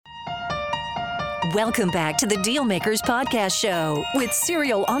Welcome back to the Dealmakers Podcast Show with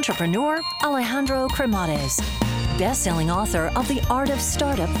serial entrepreneur Alejandro Cremades, best-selling author of The Art of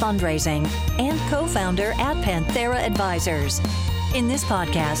Startup Fundraising and co-founder at Panthera Advisors. In this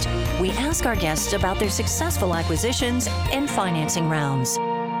podcast, we ask our guests about their successful acquisitions and financing rounds.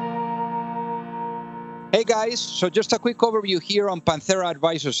 Hey guys, so just a quick overview here on Panthera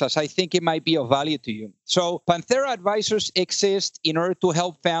Advisors, as I think it might be of value to you. So Panthera Advisors exists in order to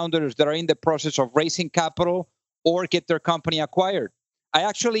help founders that are in the process of raising capital or get their company acquired. I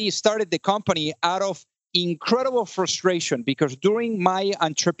actually started the company out of incredible frustration because during my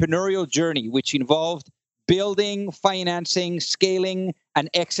entrepreneurial journey, which involved building, financing, scaling, and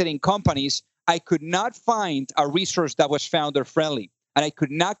exiting companies, I could not find a resource that was founder-friendly. And I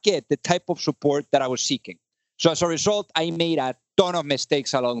could not get the type of support that I was seeking. So as a result, I made a ton of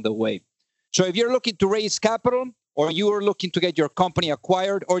mistakes along the way. So if you're looking to raise capital, or you are looking to get your company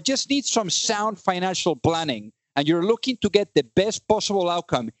acquired, or just need some sound financial planning, and you're looking to get the best possible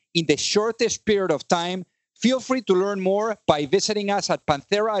outcome in the shortest period of time, feel free to learn more by visiting us at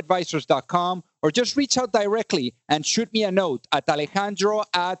pantheraadvisors.com, or just reach out directly and shoot me a note at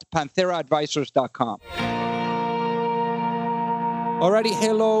alejandro@pantheraadvisors.com. Alrighty,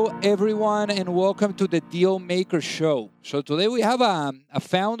 hello everyone, and welcome to the Dealmaker Show. So today we have a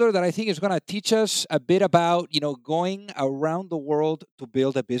founder that I think is going to teach us a bit about, going around the world to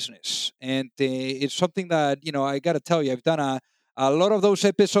build a business. And it's something that, I got to tell you, I've done a lot of those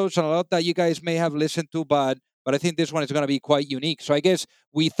episodes and a lot that you guys may have listened to, but I think this one is going to be quite unique. So I guess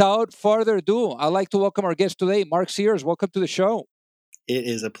without further ado, I'd like to welcome our guest today, Mark Sears. Welcome to the show. It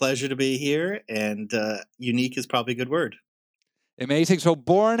is a pleasure to be here, and unique is probably a good word. Amazing. So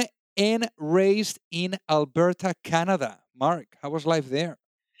born and raised in Alberta, Canada. Mark, how was life there?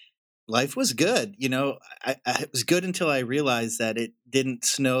 Life was good. It was good until I realized that it didn't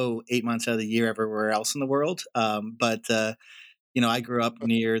snow 8 months out of the year everywhere else in the world. I grew up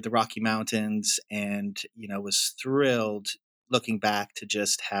near the Rocky Mountains and, was thrilled looking back to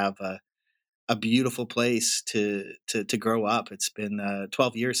just have a beautiful place to grow up. It's been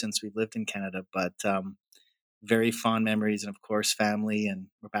 12 years since we've lived in Canada, but very fond memories, and of course, family, and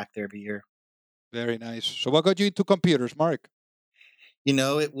we're back there every year. Very nice. So what got you into computers, Mark?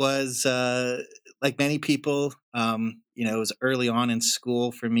 It was like many people, it was early on in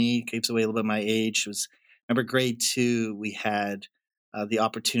school for me, gives away a little bit of my age. Remember grade 2, we had the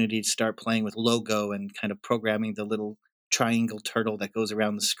opportunity to start playing with Logo and kind of programming the little triangle turtle that goes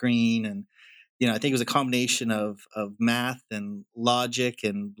around the screen. And, I think it was a combination of math and logic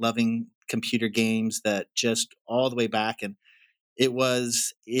and loving computer games that just all the way back. And it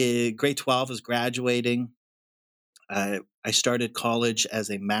was grade 12 was graduating. I started college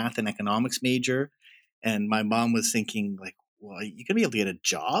as a math and economics major, and my mom was thinking like, well, you gonna be able to get a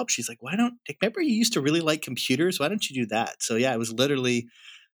job? She's like, remember you used to really like computers? Why don't you do that? So yeah, it was literally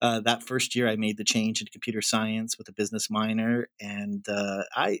that first year I made the change into computer science with a business minor. And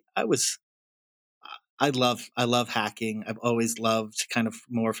I love hacking. I've always loved kind of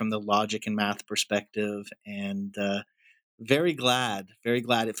more from the logic and math perspective, and very glad.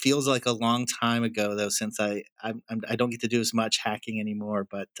 It feels like a long time ago though, since I don't get to do as much hacking anymore.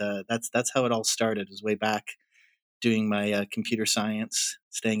 But that's how it all started. It was way back doing my computer science,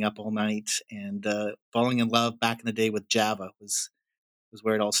 staying up all night, and falling in love back in the day with Java was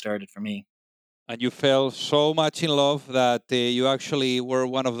where it all started for me. And you fell so much in love that you actually were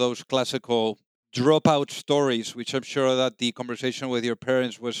one of those classical dropout stories, which I'm sure that the conversation with your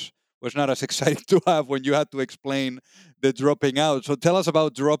parents was not as exciting to have when you had to explain the dropping out. So tell us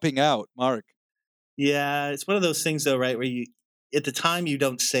about dropping out, Mark. Yeah, it's one of those things though, right? Where you, at the time you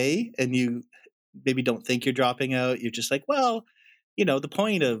don't say, and you maybe don't think you're dropping out. You're just like, well, the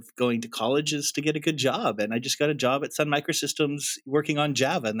point of going to college is to get a good job. And I just got a job at Sun Microsystems working on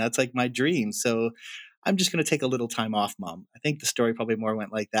Java, and that's like my dream. So I'm just going to take a little time off, Mom. I think the story probably more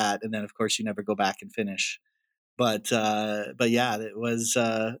went like that. And then of course you never go back and finish. But yeah, it was,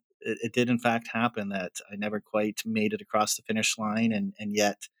 it did in fact happen that I never quite made it across the finish line, and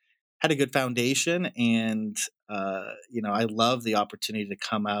yet had a good foundation. And, I love the opportunity to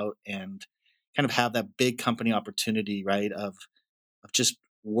come out and kind of have that big company opportunity, right? Of just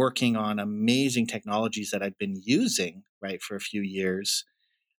working on amazing technologies that I've been using, right, for a few years.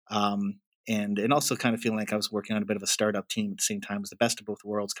 And also kind of feeling like I was working on a bit of a startup team at the same time. It was the best of both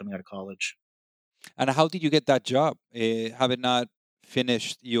worlds coming out of college. And how did you get that job, having not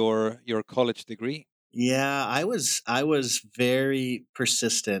finished your college degree? Yeah, I was very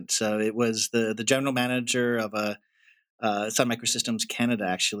persistent. So it was the general manager of Sun Microsystems Canada,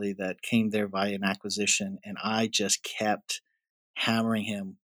 actually, that came there via an acquisition, and I just kept hammering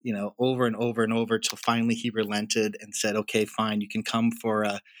him over and over and over till finally he relented and said, okay, fine, you can come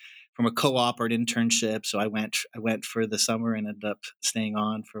from a co-op or an internship. So I went for the summer and ended up staying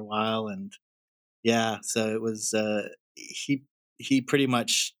on for a while. And yeah, so it was, he pretty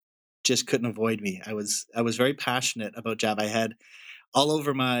much just couldn't avoid me. I was very passionate about Java. I had all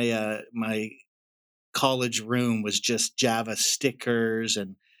over my college room was just Java stickers,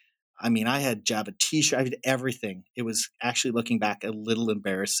 and I mean, I had Java T-shirt, I had everything. It was actually, looking back, a little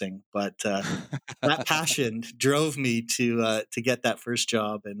embarrassing, but that passion drove me to get that first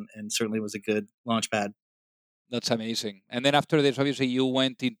job, and certainly was a good launchpad. That's amazing. And then after this, obviously, you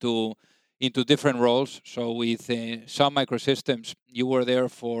went into different roles. So with Sun Microsystems, you were there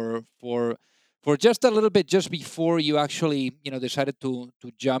for just a little bit, just before you actually decided to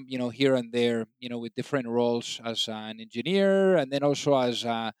jump here and there with different roles as an engineer and then also as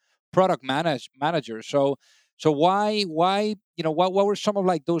a product manager. So why what were some of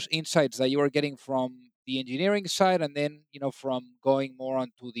like those insights that you were getting from the engineering side and then from going more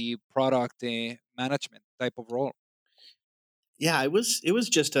onto the product management type of role? Yeah, it was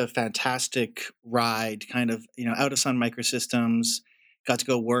just a fantastic ride, kind of, out of Sun Microsystems. Got to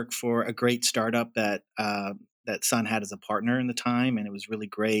go work for a great startup that Sun had as a partner in the time, and it was really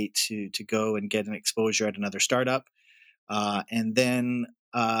great to go and get an exposure at another startup. And then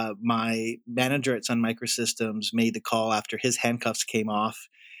my manager at Sun Microsystems made the call after his handcuffs came off,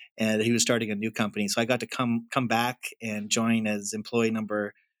 and he was starting a new company. So I got to come back and join as employee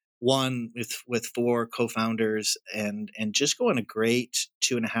number one with four co-founders, and just go on a great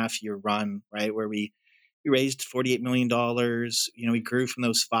 2.5 year run, right, where we raised $48 million. We grew from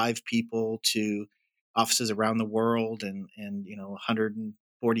those five people to offices around the world, and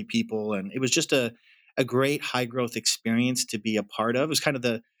 140 people, and it was just a great high growth experience to be a part of. It was kind of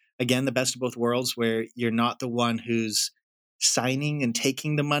the best of both worlds, where you're not the one who's signing and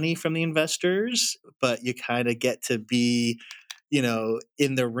taking the money from the investors, but you kind of get to be,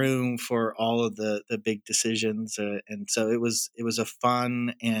 in the room for all of the big decisions. And so it was a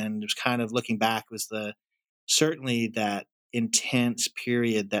fun, and it was kind of, looking back, was the certainly that intense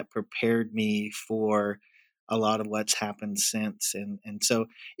period that prepared me for a lot of what's happened since. And so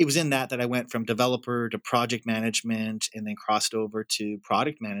it was in that I went from developer to project management, and then crossed over to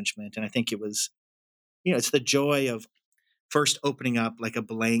product management. And I think it was, it's the joy of first opening up like a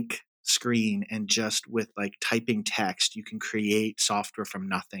blank screen, and just with like typing text, you can create software from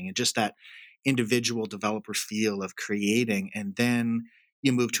nothing, and just that individual developer feel of creating. And then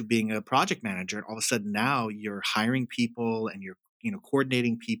you move to being a project manager, and all of a sudden now you're hiring people, and you're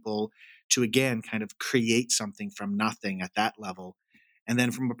coordinating people to, again, kind of create something from nothing at that level. And then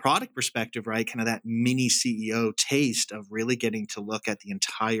from a product perspective, right, kind of that mini CEO taste of really getting to look at the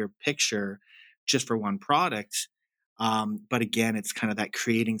entire picture just for one product. But again, it's kind of that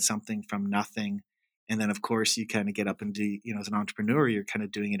creating something from nothing. And then, of course, you kind of get up and do, as an entrepreneur, you're kind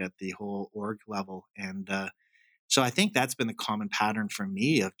of doing it at the whole org level. And so I think that's been the common pattern for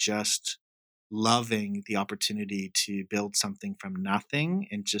me, of just loving the opportunity to build something from nothing,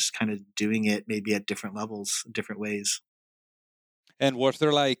 and just kind of doing it maybe at different levels, different ways. And was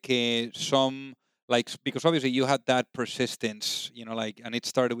there like some because obviously you had that persistence, and it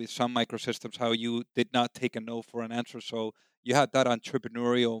started with Some Microsystems, how you did not take a no for an answer, so you had that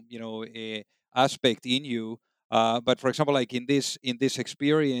entrepreneurial, aspect in you. But for example, like in this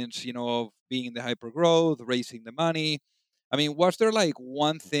experience, of being in the hyper growth, raising the money. I mean, was there like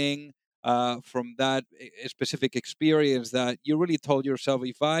one thing from that specific experience that you really told yourself,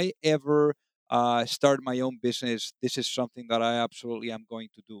 if I ever start my own business, this is something that I absolutely am going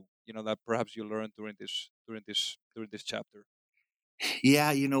to do. That perhaps you learned during this chapter.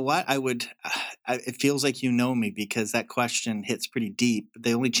 Yeah, you know what? It feels like you know me, because that question hits pretty deep.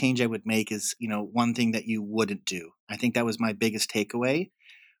 The only change I would make is, one thing that you wouldn't do. I think that was my biggest takeaway,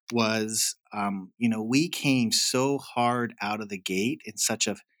 was, we came so hard out of the gate in such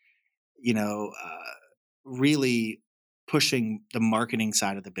a, you know, really pushing the marketing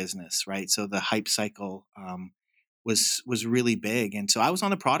side of the business, right? So the hype cycle, was really big. And so I was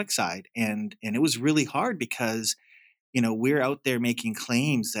on the product side, and it was really hard, because we're out there making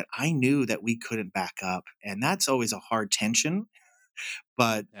claims that I knew that we couldn't back up. And that's always a hard tension.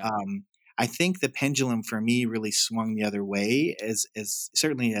 But Yeah. I think the pendulum for me really swung the other way, as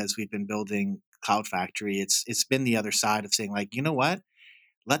certainly as we've been building Cloud Factory. It's been the other side of saying, like, you know what?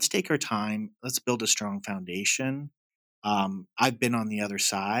 Let's take our time. Let's build a strong foundation. I've been on the other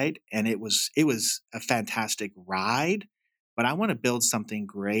side, and it was a fantastic ride, but I want to build something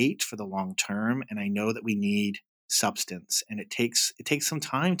great for the long term, and I know that we need substance, and it takes some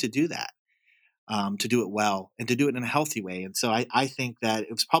time to do that. to do it well and to do it in a healthy way. And so I think that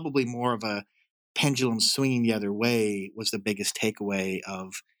it was probably more of a pendulum swinging the other way was the biggest takeaway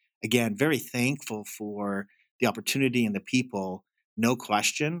of, again, very thankful for the opportunity and the people, no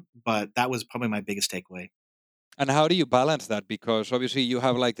question, but that was probably my biggest takeaway. And how do you balance that? Because obviously you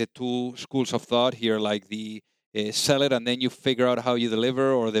have like the two schools of thought here, like the sell it and then you figure out how you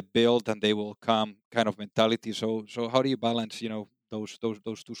deliver, or the build and they will come kind of mentality. So how do you balance, those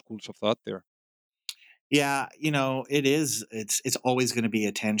two schools of thought there? Yeah, it's always going to be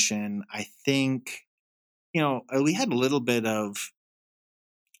a tension. I think, we had a little bit of,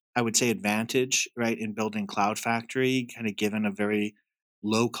 I would say, advantage, right, in building Cloud Factory, kind of given a very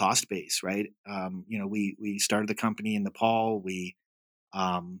low cost base, right? We started the company in Nepal.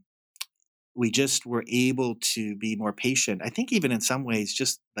 Um, we just were able to be more patient. I think even in some ways,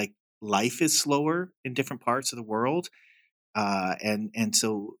 just like life is slower in different parts of the world, and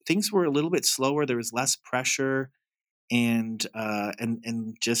so things were a little bit slower. There was less pressure, and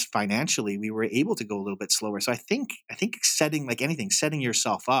just financially, we were able to go a little bit slower. So I think setting, like anything, setting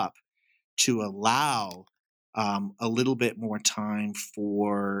yourself up to allow a little bit more time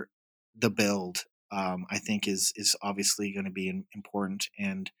for the build, I think is obviously going to be important.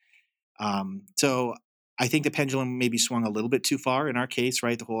 And so I think the pendulum maybe swung a little bit too far in our case,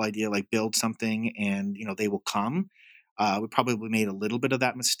 right? The whole idea like build something and they will come. We probably made a little bit of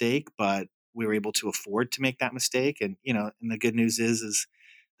that mistake, but we were able to afford to make that mistake. And and the good news is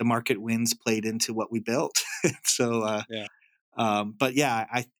the market winds played into what we built. so, Yeah. but yeah,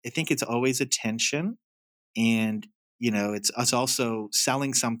 I think it's always a tension, and it's us also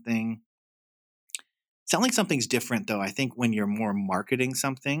selling something. Selling something's different, though. I think when you're more marketing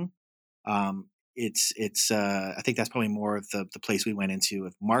something, it's I think that's probably more of the place we went into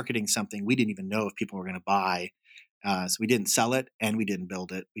of marketing something we didn't even know if people were going to buy. So we didn't sell it and we didn't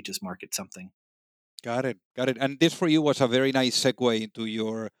build it. We just market something. Got it. Got it. And this for you was a very nice segue into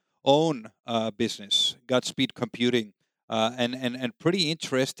your own business, Godspeed Computing, and pretty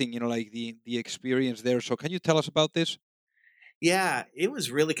interesting. Like the experience there. So can you tell us about this? Yeah, it was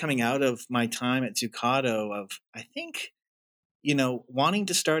really coming out of my time at Zucado of, I think, wanting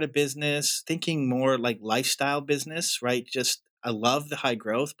to start a business, thinking more like lifestyle business, right? Just I love the high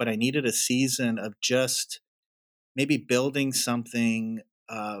growth, but I needed a season of just maybe building something,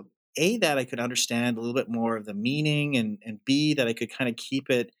 A, that I could understand a little bit more of the meaning, and B, that I could kind of keep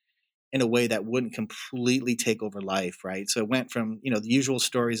it in a way that wouldn't completely take over life, right? So it went from, the usual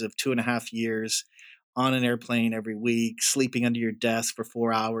stories of 2.5 years on an airplane every week, sleeping under your desk for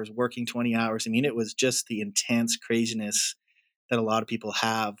 4 hours, working 20 hours. I mean, it was just the intense craziness that a lot of people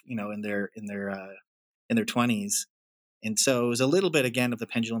have, in their 20s. And so it was a little bit again of the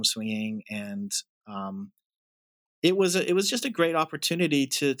pendulum swinging, and um, it was just a great opportunity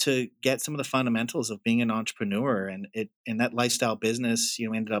to get some of the fundamentals of being an entrepreneur, and it in that lifestyle business,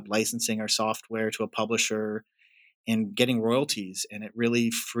 ended up licensing our software to a publisher and getting royalties, and it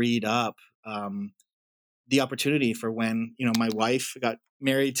really freed up the opportunity for when my wife got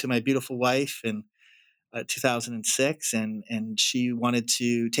married to my beautiful wife in 2006, and she wanted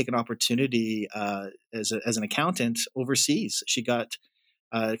to take an opportunity as an accountant overseas. She got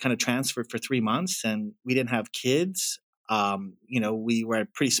kind of transferred for 3 months, and we didn't have kids. We were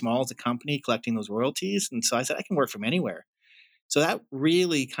pretty small as a company collecting those royalties. And so I said, I can work from anywhere. So that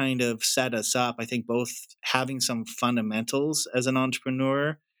really kind of set us up, I think, both having some fundamentals as an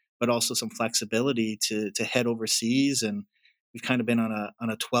entrepreneur, but also some flexibility to head overseas. And we've kind of been on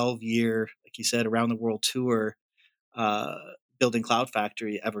a 12-year, like you said, around the world tour, uh, building Cloud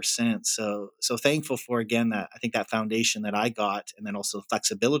Factory ever since. So thankful for, again, that I think that foundation that I got, and then also the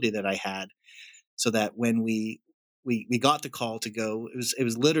flexibility that I had, so that when we got the call to go, it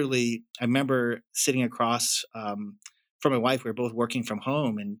was literally, I remember sitting across from my wife. We were both working from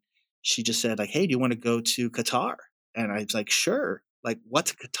home, and she just said like, "Hey, do you want to go to Qatar?" And I was like, "Sure." Like,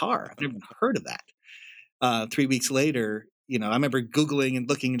 what's Qatar? I've never heard of that. 3 weeks later, I remember Googling and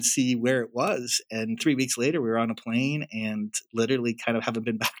looking to see where it was. And 3 weeks later, we were on a plane and literally kind of haven't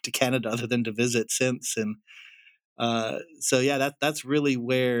been back to Canada other than to visit since. And so, yeah, that's really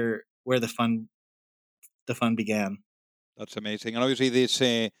where the fun began. That's amazing. And obviously,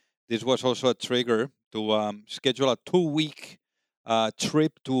 this was also a trigger to schedule a 2 week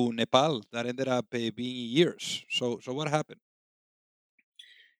trip to Nepal that ended up being years. So what happened?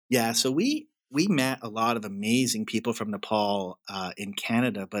 Yeah, so we met a lot of amazing people from Nepal in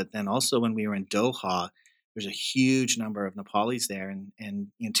Canada, but then also when we were in Doha, there's a huge number of Nepalis there,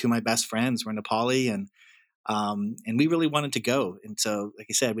 and two of my best friends were Nepali, and we really wanted to go. And so, like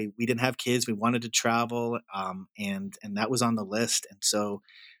I said, we didn't have kids, we wanted to travel, and that was on the list. And so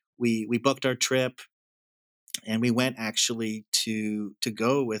we booked our trip, and we went actually to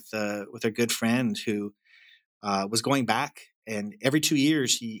go with our good friend who was going back. And every 2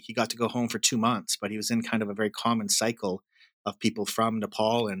 years, he got to go home for 2 months, but he was in kind of a very common cycle of people from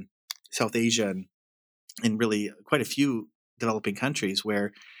Nepal and South Asia and really quite a few developing countries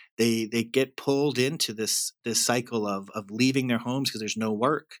where they get pulled into this cycle of leaving their homes because there's no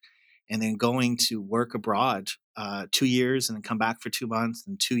work, and then going to work abroad 2 years and then come back for 2 months,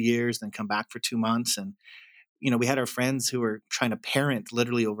 and 2 years then come back for 2 months. And we had our friends who were trying to parent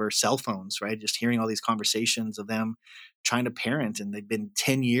literally over cell phones, right? Just hearing all these conversations of them trying to parent, and they've been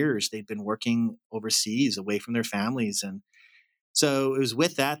 10 years they've been working overseas away from their families. And so it was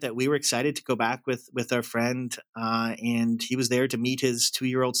with that we were excited to go back with our friend, and he was there to meet his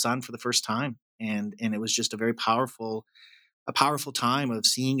 2-year-old son for the first time. And it was just a powerful time of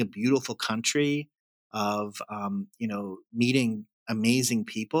seeing a beautiful country, of meeting amazing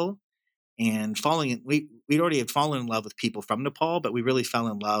people, and falling in, we'd already had fallen in love with people from Nepal, but we really fell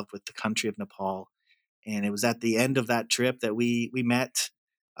in love with the country of Nepal. And it was at the end of that trip that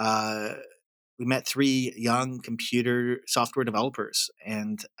uh, we met three young computer software developers,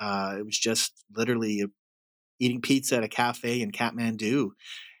 and it was just literally eating pizza at a cafe in Kathmandu.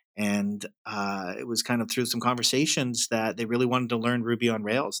 And it was kind of through some conversations that they really wanted to learn Ruby on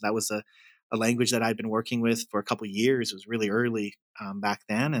Rails. That was a language that I'd been working with for a couple of years. It was really early back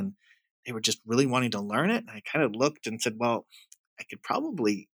then, and they were just really wanting to learn it. And I kind of looked and said, well, I could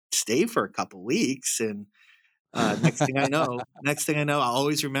probably stay for a couple of weeks. And next thing I know, I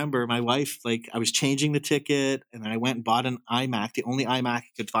always remember my wife, like I was changing the ticket, and then I went and bought an iMac. The only iMac I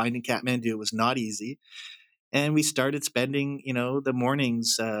could find in Kathmandu. It was not easy. And we started spending, the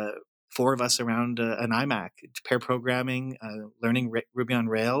mornings, four of us around an iMac, pair programming, learning Ruby on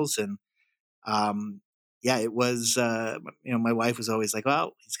Rails. And yeah, it was, my wife was always like,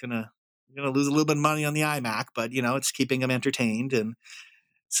 well, he's gonna lose a little bit of money on the iMac, but it's keeping him entertained. And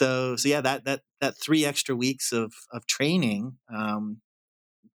so yeah, that 3 extra weeks of training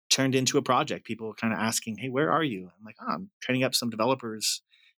turned into a project. People were kind of asking, hey, where are you? I'm like, oh, I'm training up some developers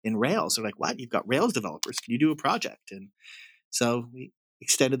in Rails. They're like, what? You've got Rails developers? Can you do a project? And so we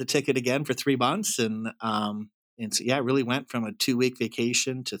extended the ticket again for 3 months. And so, yeah, it really went from a 2-week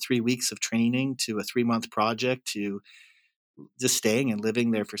vacation to 3 weeks of training to a 3-month project to just staying and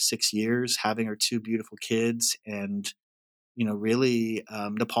living there for 6 years, having our two beautiful kids. And, really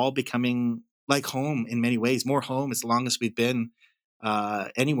Nepal becoming like home in many ways, more home as long as we've been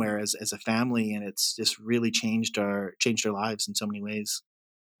anywhere as a family. And it's just really changed our lives in so many ways.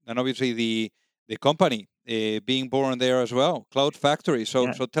 And obviously the company being born there as well, Cloud Factory. So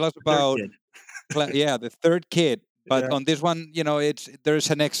Yeah, so tell us third about kid. the third kid. But Yeah. on this one,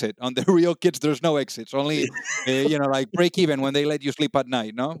 there's an exit. On the real kids, there's no exits. Only like break even when they let you sleep at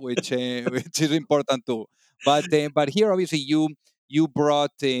night, no? Which which is important too. But here, obviously, you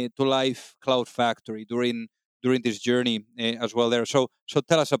brought to life Cloud Factory during this journey as well there. So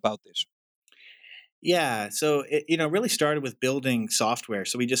tell us about this. Yeah, so it really started with building software.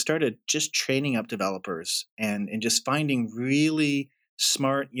 So we just started just training up developers and just finding really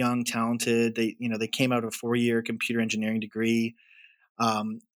smart, young, talented. They came out of a 4-year computer engineering degree,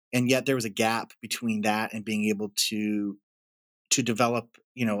 um, and yet there was a gap between that and being able to develop,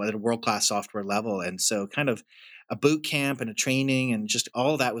 at a world-class software level. And so kind of a boot camp and a training and just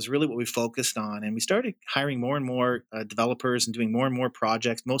all of that was really what we focused on. And we started hiring more and more developers and doing more and more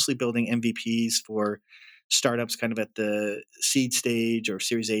projects, mostly building MVPs for startups kind of at the seed stage or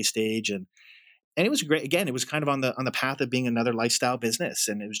Series A stage. And it was great. Again, it was kind of on the path of being another lifestyle business.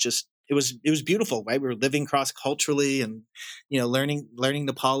 And it was beautiful, right? We were living cross culturally and, learning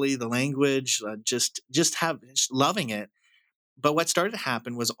Nepali, the language, just loving it. But what started to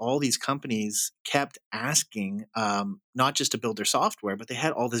happen was all these companies kept asking, not just to build their software, but they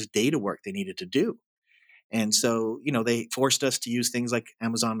had all this data work they needed to do. And so, they forced us to use things like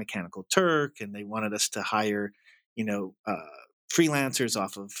Amazon Mechanical Turk, and they wanted us to hire, you know, uh, freelancers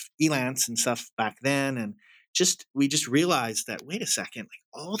off of Elance and stuff back then. And we just realized that, wait a second, like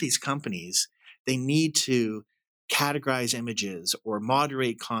all these companies, they need to categorize images or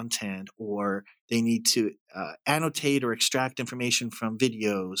moderate content, or they need to annotate or extract information from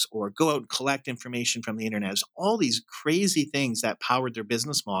videos, or go out and collect information from the internet. There's all these crazy things that powered their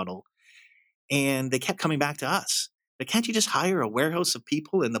business model. And they kept coming back to us. Like, can't you just hire a warehouse of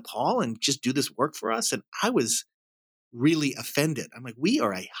people in Nepal and just do this work for us? And I was really offended. I'm like, we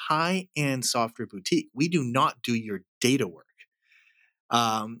are a high-end software boutique. We do not do your data work.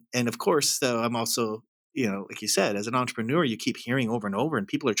 And of course, though, I'm also, like you said, as an entrepreneur, you keep hearing over and over, and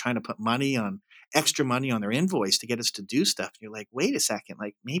people are trying to put money on extra money on their invoice to get us to do stuff. And you're like, wait a second,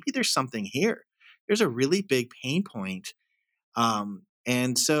 like maybe there's something here. There's a really big pain point.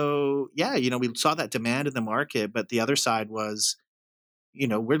 And so, yeah, we saw that demand in the market, but the other side was,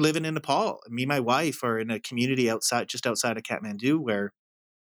 we're living in Nepal. Me and my wife are in a community just outside of Kathmandu, where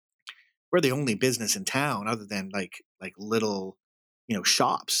we're the only business in town other than like little,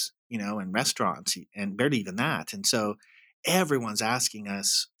 shops, and restaurants, and barely even that. And so everyone's asking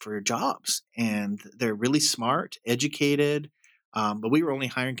us for jobs, and they're really smart, educated. But we were only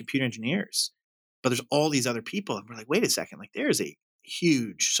hiring computer engineers. But there's all these other people, and we're like, wait a second, like there's a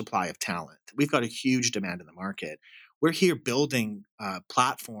huge supply of talent. We've got a huge demand in the market. We're here building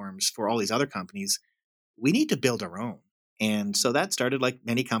platforms for all these other companies. We need to build our own. And so that started like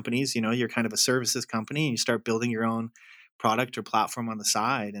many companies, you're kind of a services company and you start building your own product or platform on the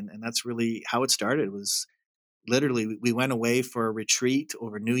side. And that's really how it started. It was literally, we went away for a retreat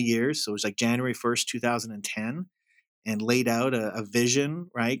over New Year's. So it was like January 1st, 2010, and laid out a vision,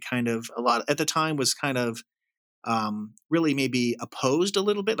 right? Kind of a lot at the time was kind of really maybe opposed a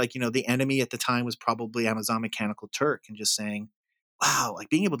little bit. Like, the enemy at the time was probably Amazon Mechanical Turk, and just saying, wow, like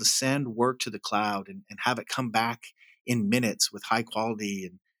being able to send work to the cloud and have it come back in minutes with high quality.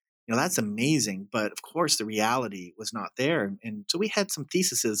 And, that's amazing. But of course, the reality was not there. And so we had some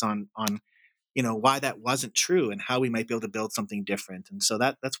theses on, why that wasn't true and how we might be able to build something different. And so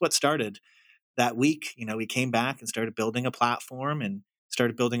that's what started that week. We came back and started building a platform and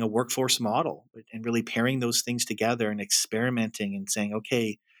started building a workforce model and really pairing those things together and experimenting and saying,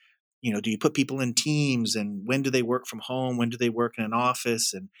 okay, do you put people in teams, and when do they work from home? When do they work in an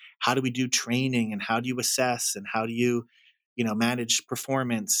office? And how do we do training, and how do you assess, and how do you, manage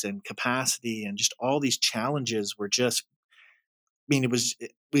performance and capacity? And just all these challenges were just,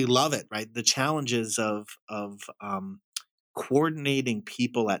 we love it, right? The challenges of coordinating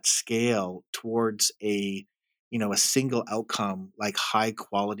people at scale towards a single outcome, like high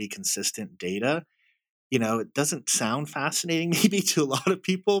quality, consistent data. It doesn't sound fascinating maybe to a lot of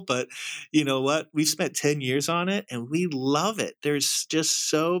people, but you know what? We've spent 10 years on it and we love it. There's just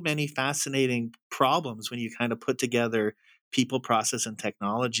so many fascinating problems when you kind of put together people, process, and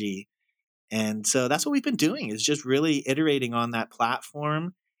technology. And so that's what we've been doing, is just really iterating on that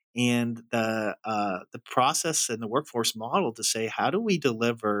platform and the process and the workforce model to say, how do we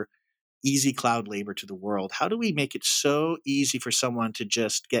deliver easy cloud labor to the world? How do we make it so easy for someone to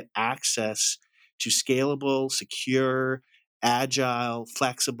just get access to scalable, secure, agile,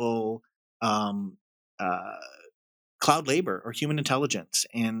 flexible um, uh, cloud labor or human intelligence?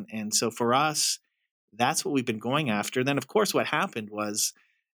 And so for us, that's what we've been going after. Then, of course, what happened was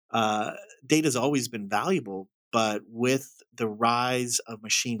uh, data's always been valuable, but with the rise of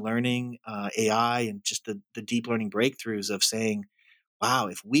machine learning, AI, and just the deep learning breakthroughs of saying, wow,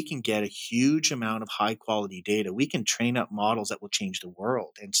 if we can get a huge amount of high quality data, we can train up models that will change the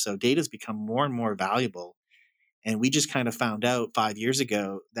world. And so data has become more and more valuable. And we just kind of found out 5 years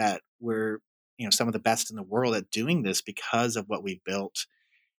ago that we're, some of the best in the world at doing this because of what we've built.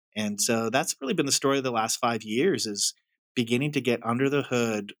 And so that's really been the story of the last 5 years, is beginning to get under the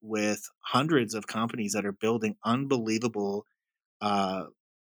hood with hundreds of companies that are building unbelievable uh,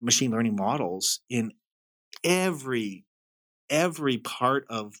 machine learning models in every part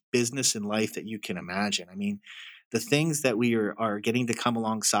of business and life that you can imagine. I mean, the things that we are getting to come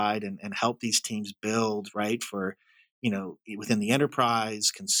alongside and help these teams build, right, for, within the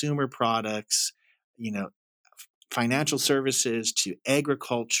enterprise, consumer products, you know, financial services, to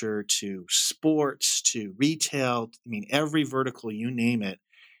agriculture, to sports, to retail. I mean, every vertical, you name it,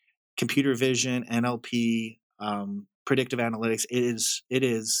 computer vision, NLP, predictive analytics.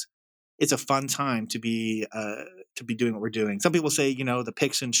 It's a fun time to be doing what we're doing. Some people say, the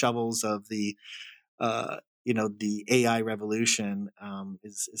picks and shovels of the AI revolution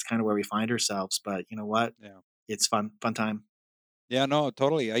is kind of where we find ourselves. But you know what? Yeah. It's fun time. Yeah, no,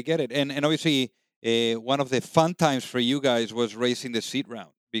 totally. I get it. And obviously, one of the fun times for you guys was raising the seed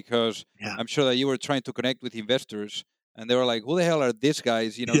round, because Yeah, I'm sure that you were trying to connect with investors and they were like, who the hell are these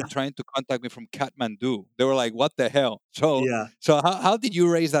guys, yeah, trying to contact me from Kathmandu? They were like, what the hell? So, yeah. so how did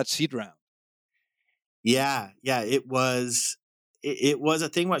you raise that seed round? Yeah. It was a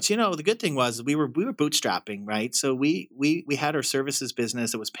thing. What the good thing was we were bootstrapping, right? So we had our services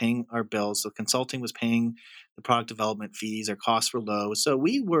business that was paying our bills. So consulting was paying the product development fees. Our costs were low. So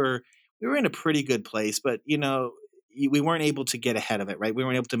we were in a pretty good place. But we weren't able to get ahead of it, right? We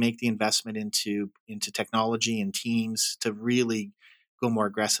weren't able to make the investment into technology and teams to really go more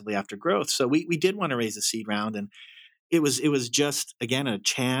aggressively after growth. So we did want to raise a seed round, and it was just, again, a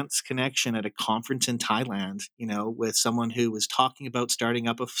chance connection at a conference in Thailand, with someone who was talking about starting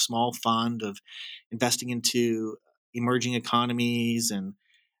up a small fund of investing into emerging economies. And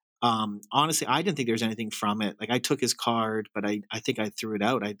honestly, I didn't think there was anything from it. Like, I took his card, but I think I threw it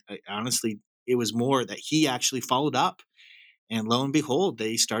out. I honestly, it was more that he actually followed up. And lo and behold,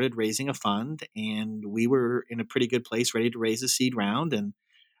 they started raising a fund, and we were in a pretty good place, ready to raise a seed round. And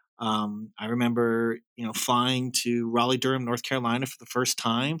I remember, flying to Raleigh, Durham, North Carolina for the first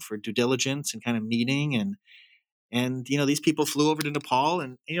time for due diligence and kind of meeting. And these people flew over to Nepal,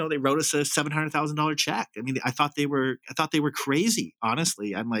 and they wrote us a $700,000 check. I mean, I thought they were crazy.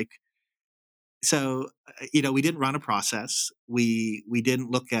 Honestly, I'm like, so we didn't run a process. We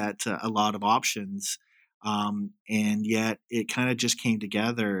didn't look at a lot of options, and yet it kind of just came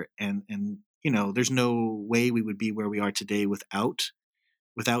together. And there's no way we would be where we are today without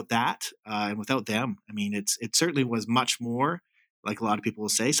that, and without them. I mean, it certainly was much more, like a lot of people will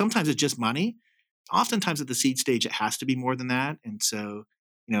say. Sometimes it's just money. Oftentimes at the seed stage, it has to be more than that. And so,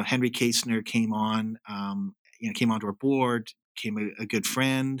 Henry Kasner came onto our board, became a good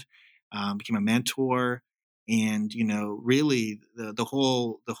friend, became a mentor. And, really the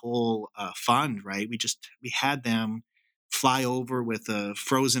whole fund, right? We had them fly over with a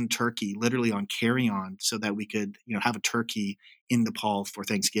frozen turkey, literally on carry-on, so that we could, have a turkey in Nepal for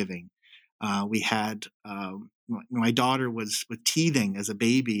Thanksgiving. We had my daughter was teething as a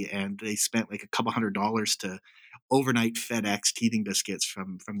baby, and they spent like a couple $100 to overnight FedEx teething biscuits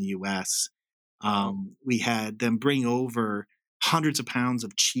from the U.S. Wow. We had them bring over hundreds of pounds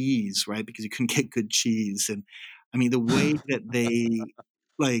of cheese, right? Because you couldn't get good cheese. And I mean, the way that they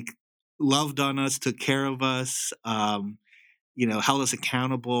like loved on us, took care of us, held us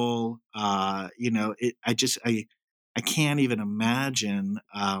accountable. I can't even imagine.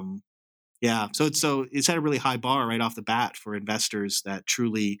 Yeah, so it's at a really high bar right off the bat for investors that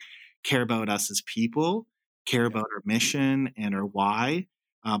truly care about us as people, care Yeah. about our mission and our why,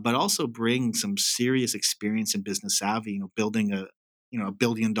 but also bring some serious experience and business savvy. Building a $1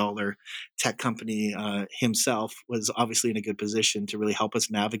 billion tech company himself, was obviously in a good position to really help us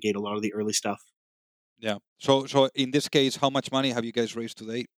navigate a lot of the early stuff. Yeah. So in this case, how much money have you guys raised to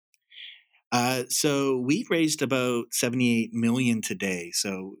date? So we've raised about 78 million today.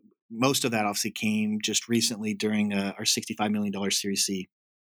 So most of that obviously came just recently during our $65 million Series C.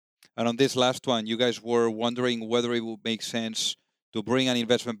 And on this last one, you guys were wondering whether it would make sense to bring an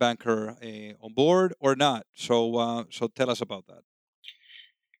investment banker on board or not. So tell us about that.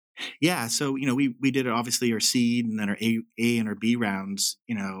 Yeah, so we did obviously our seed and then our A and our B rounds,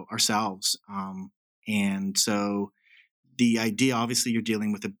 ourselves. And so the idea, obviously, you're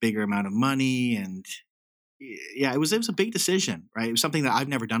dealing with a bigger amount of money, and yeah, it was a big decision, right? It was something that I've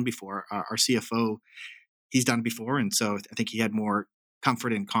never done before. Our CFO, he's done before, and so I think he had more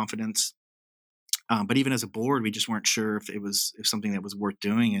comfort and confidence. But even as a board, we just weren't sure if something that was worth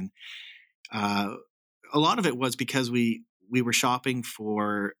doing. And uh, a lot of it was because we were shopping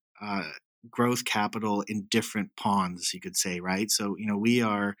for growth capital in different ponds, you could say, right? So we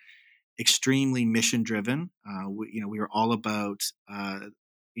are extremely mission driven. We are all about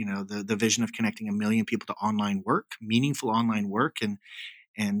the vision of connecting 1 million people to online work, meaningful online work,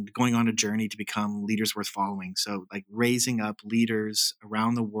 and going on a journey to become leaders worth following. So, like, raising up leaders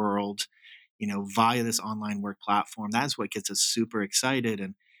around the world, via this online work platform. That's what gets us super excited.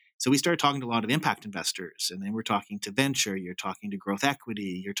 And so we started talking to a lot of impact investors, and then we're talking to venture, you're talking to growth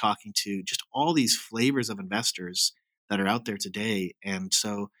equity, you're talking to just all these flavors of investors that are out there today. And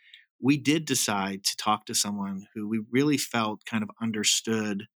so we did decide to talk to someone who we really felt kind of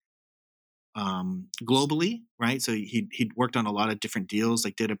understood globally, right? So he'd worked on a lot of different deals,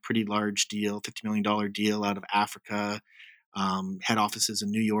 like did a pretty large deal, $50 million deal out of Africa, had offices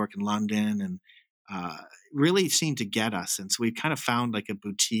in New York and London, and uh, really seemed to get us. And so we kind of found like a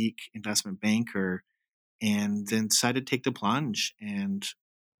boutique investment banker, and then decided to take the plunge. And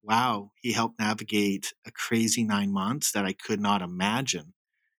wow, he helped navigate a crazy 9 months that I could not imagine.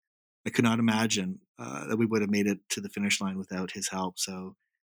 I could not imagine that we would have made it to the finish line without his help. So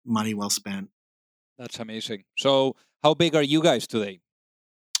money well spent. That's amazing. So how big are you guys today?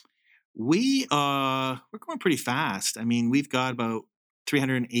 We're going pretty fast. I mean, we've got about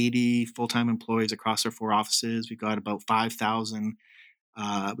 380 full-time employees across our 4 offices. We've got about 5,000.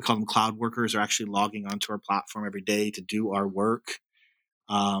 We call them cloud workers, are actually logging onto our platform every day to do our work.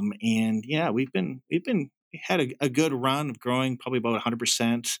 And yeah, we had a good run of growing probably about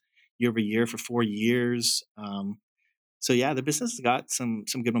 100% year over year for 4 years. So yeah, the business has got some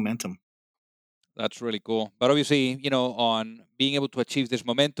good momentum. That's really cool. But obviously, on being able to achieve this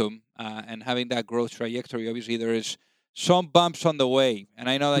momentum and having that growth trajectory, obviously there is some bumps on the way, and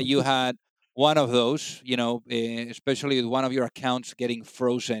I know that you had one of those. Especially with one of your accounts getting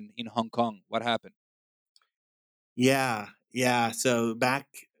frozen in Hong Kong. What happened? Yeah, yeah. So back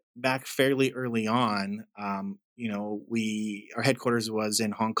fairly early on, we our headquarters was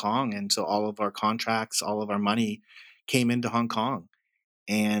in Hong Kong, and so all of our contracts, all of our money came into Hong Kong,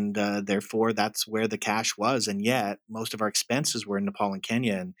 and therefore that's where the cash was. And yet, most of our expenses were in Nepal and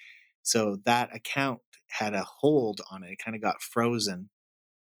Kenya, and so that account had a hold on it. It kind of got frozen,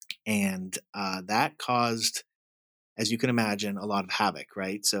 and that caused, as you can imagine, a lot of havoc,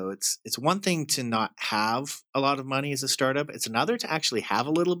 right? So it's one thing to not have a lot of money as a startup. It's another to actually have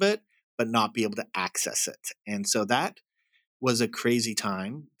a little bit, but not be able to access it. And so that was a crazy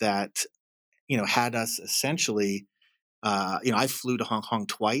time that, had us essentially, I flew to Hong Kong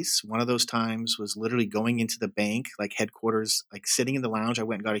twice. One of those times was literally going into the bank, like headquarters, like sitting in the lounge. I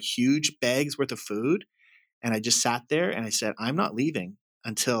went and got a huge bag's worth of food, and I just sat there and I said, I'm not leaving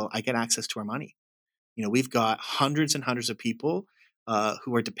until I get access to our money. We've got hundreds and hundreds of people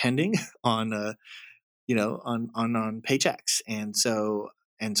who are depending on, on paychecks, and so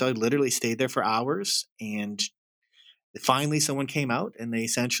I literally stayed there for hours, and finally someone came out and they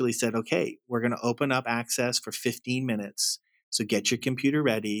essentially said, "Okay, we're going to open up access for 15 minutes. So get your computer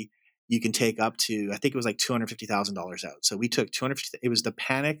ready. You can take up to, I think it was like $250,000 out." So we took 250. It was the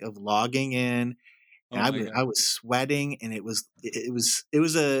panic of logging in, and Oh my God. I was sweating, and it was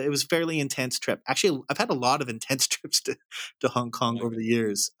a fairly intense trip. Actually, I've had a lot of intense trips to Hong Oh Kong my over God. the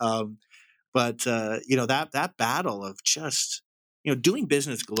years. But that battle of just doing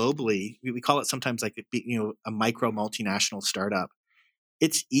business globally, we call it sometimes like a micro multinational startup.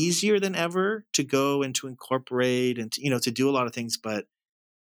 It's easier than ever to go and to incorporate and to do a lot of things, but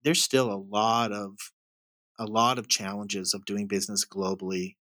there's still a lot of challenges of doing business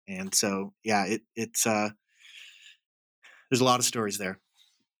globally. And so, yeah, it's there's a lot of stories there.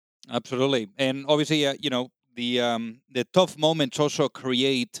 Absolutely, and obviously, the tough moments also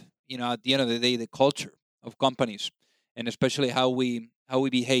create, at the end of the day, the culture of companies, and especially how we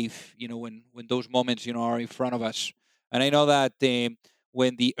behave, when those moments, are in front of us. And I know that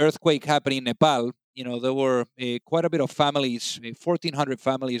when the earthquake happened in Nepal, there were quite a bit of families, 1,400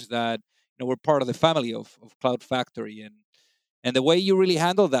 families that were part of the family of Cloud Factory, and the way you really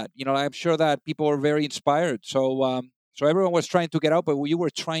handled that, I'm sure that people were very inspired. So everyone was trying to get out, but you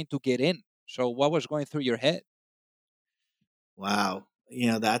were trying to get in. So what was going through your head? Wow,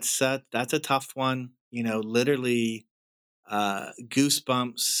 that's a tough one. Literally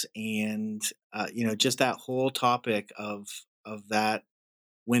goosebumps, and just that whole topic of that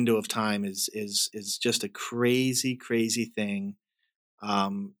window of time is just a crazy, crazy thing.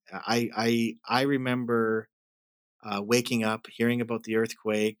 I remember waking up, hearing about the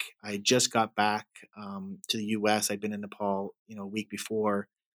earthquake. I just got back to the U.S. I'd been in Nepal, a week before,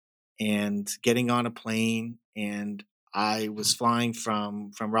 and getting on a plane, and I was flying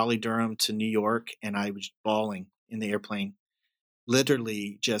from Raleigh Durham to New York, and I was bawling in the airplane.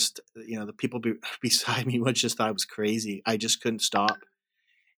 Literally, just the people beside me would just thought I was crazy. I just couldn't stop,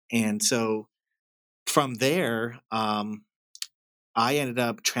 and so from there, I ended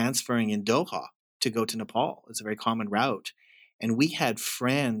up transferring in Doha to go to Nepal. It's a very common route. And we had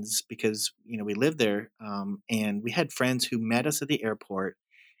friends because, we lived there, and we had friends who met us at the airport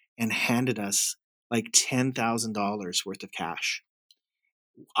and handed us like $10,000 worth of cash.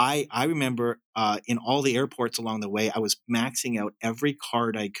 I remember in all the airports along the way, I was maxing out every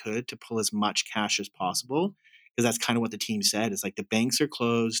card I could to pull as much cash as possible, because that's kind of what the team said. Is like, the banks are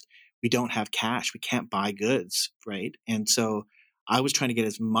closed, we don't have cash, we can't buy goods, right? And so I was trying to get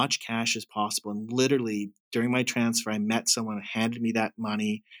as much cash as possible. And literally during my transfer, I met someone who handed me that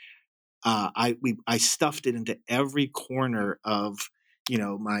money. I stuffed it into every corner of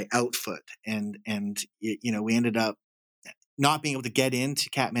my outfit, and we ended up not being able to get into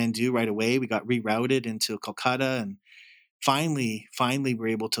Kathmandu right away. We got rerouted into Kolkata, and finally, we're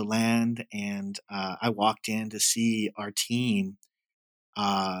able to land. And I walked in to see our team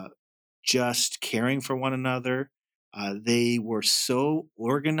uh, just caring for one another. They were so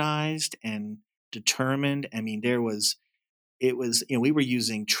organized and determined. I mean, we were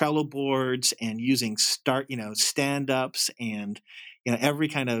using Trello boards and using stand ups, and every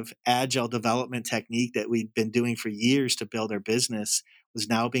kind of agile development technique that we'd been doing for years to build our business was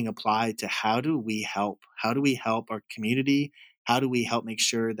now being applied to how do we help our community, how do we help make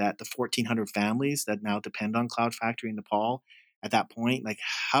sure that the 1,400 families that now depend on Cloud Factory in Nepal at that point, like,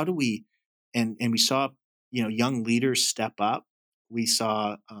 how do we, and we saw young leaders step up. We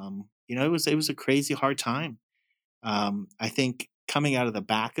saw it was a crazy hard time. I think coming out of the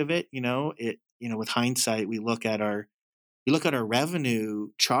back of it, with hindsight, we look at our you look at our revenue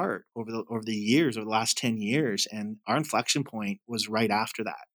chart over the years, over the last 10 years, and our inflection point was right after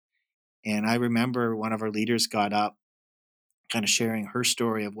that. And I remember one of our leaders got up kind of sharing her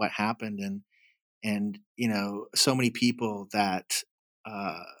story of what happened, and so many people that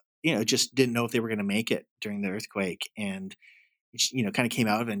just didn't know if they were going to make it during the earthquake, and kind of came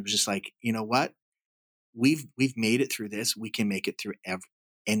out of it and was just like, you know what, we've made it through this, we can make it through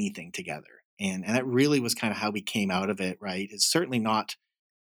anything together. And that really was kind of how we came out of it, right? It's certainly not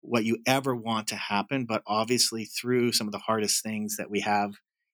what you ever want to happen, but obviously through some of the hardest things that we have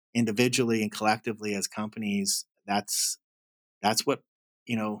individually and collectively as companies, that's what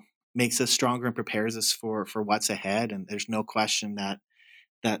makes us stronger and prepares us for what's ahead. And there's no question that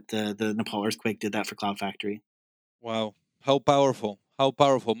the Nepal earthquake did that for Cloud Factory. Wow, how powerful,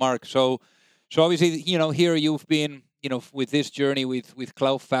 Mark. So obviously, here you've been, with this journey with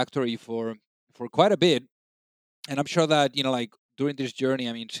Cloud Factory for quite a bit, and I'm sure that during this journey,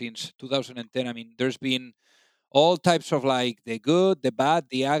 I mean, since 2010, I mean, there's been all types of the good, the bad,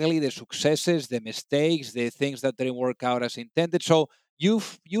 the ugly, the successes, the mistakes, the things that didn't work out as intended. So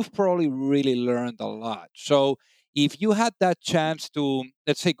you've probably really learned a lot. So if you had that chance to,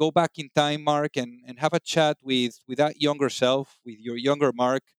 let's say, go back in time, Mark, and have a chat with that younger self, with your younger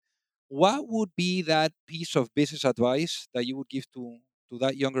Mark, what would be that piece of business advice that you would give to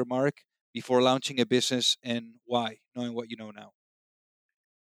that younger Mark before launching a business, and why, knowing what you know now?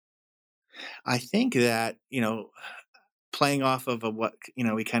 I think that, playing off of what,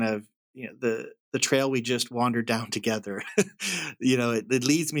 we kind of, the trail we just wandered down together, it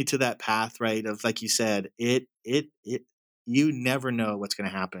leads me to that path, right? Of, like you said, you never know what's going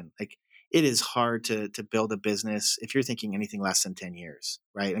to happen. Like, it is hard to build a business if you're thinking anything less than 10 years,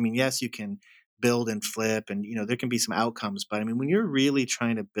 right? I mean, yes, you can build and flip, and, there can be some outcomes, but I mean, when you're really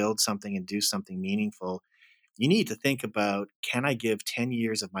trying to build something and do something meaningful, you need to think about, can I give 10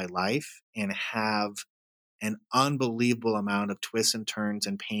 years of my life and have an unbelievable amount of twists and turns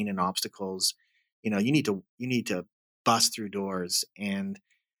and pain and obstacles? You need to bust through doors. And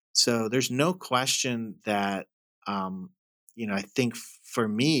so there's no question that, I think for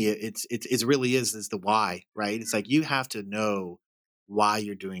me, it really is the why, right? It's like, you have to know why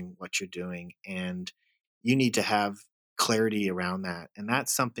you're doing what you're doing, and you need to have clarity around that. And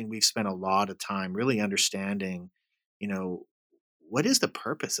that's something we've spent a lot of time really understanding, what is the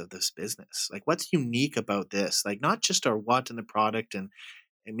purpose of this business? Like, what's unique about this? Like, not just our what in the product, and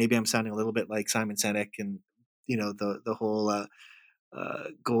maybe I'm sounding a little bit like Simon Sinek and, the whole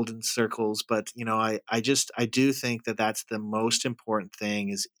golden circles, but I do think that that's the most important thing,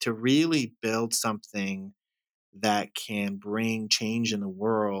 is to really build something that can bring change in the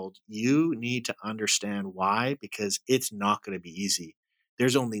world. You need to understand why, because it's not going to be easy.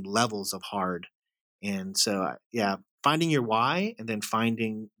 There's only levels of hard. And so, finding your why, and then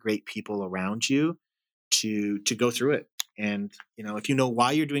finding great people around you to go through it. And, if you know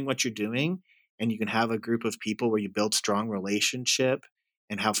why you're doing what you're doing, and you can have a group of people where you build strong relationship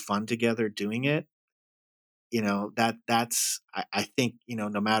and have fun together doing it, that's, I think,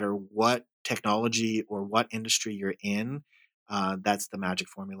 no matter what technology or what industry you're in, that's the magic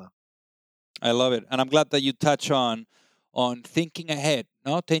formula. I love it. And I'm glad that you touch on thinking ahead,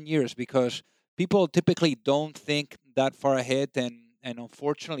 not 10 years, because people typically don't think that far ahead. And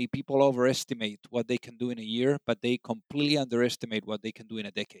unfortunately, people overestimate what they can do in a year, but they completely underestimate what they can do in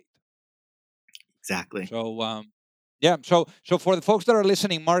a decade. Exactly. So, So for the folks that are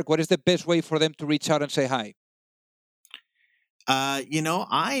listening, Mark, what is the best way for them to reach out and say hi?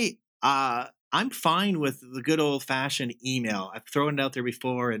 I'm fine with the good old fashioned email. I've thrown it out there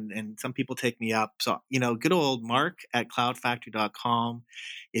before, and some people take me up. So, good old Mark at cloudfactory.com.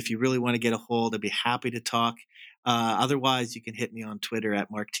 If you really want to get a hold, I'd be happy to talk. Otherwise, you can hit me on Twitter at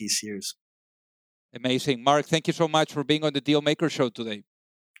Mark T. Sears. Amazing. Mark, thank you so much for being on the Deal Maker Show today.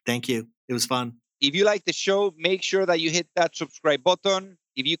 Thank you. It was fun. If you like the show, make sure that you hit that subscribe button.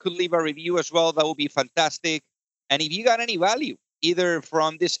 If you could leave a review as well, that would be fantastic. And if you got any value, either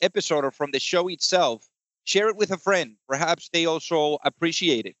from this episode or from the show itself, share it with a friend. Perhaps they also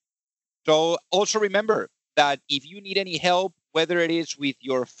appreciate it. So also remember that if you need any help, whether it is with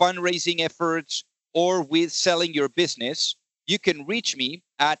your fundraising efforts or with selling your business, you can reach me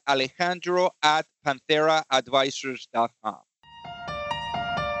at alejandro@pantheraadvisors.com.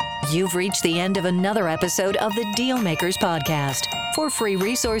 You've reached the end of another episode of the Dealmakers Podcast. For free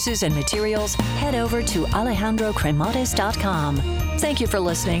resources and materials, head over to alejandrocremades.com. Thank you for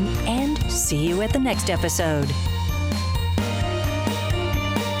listening, and see you at the next episode.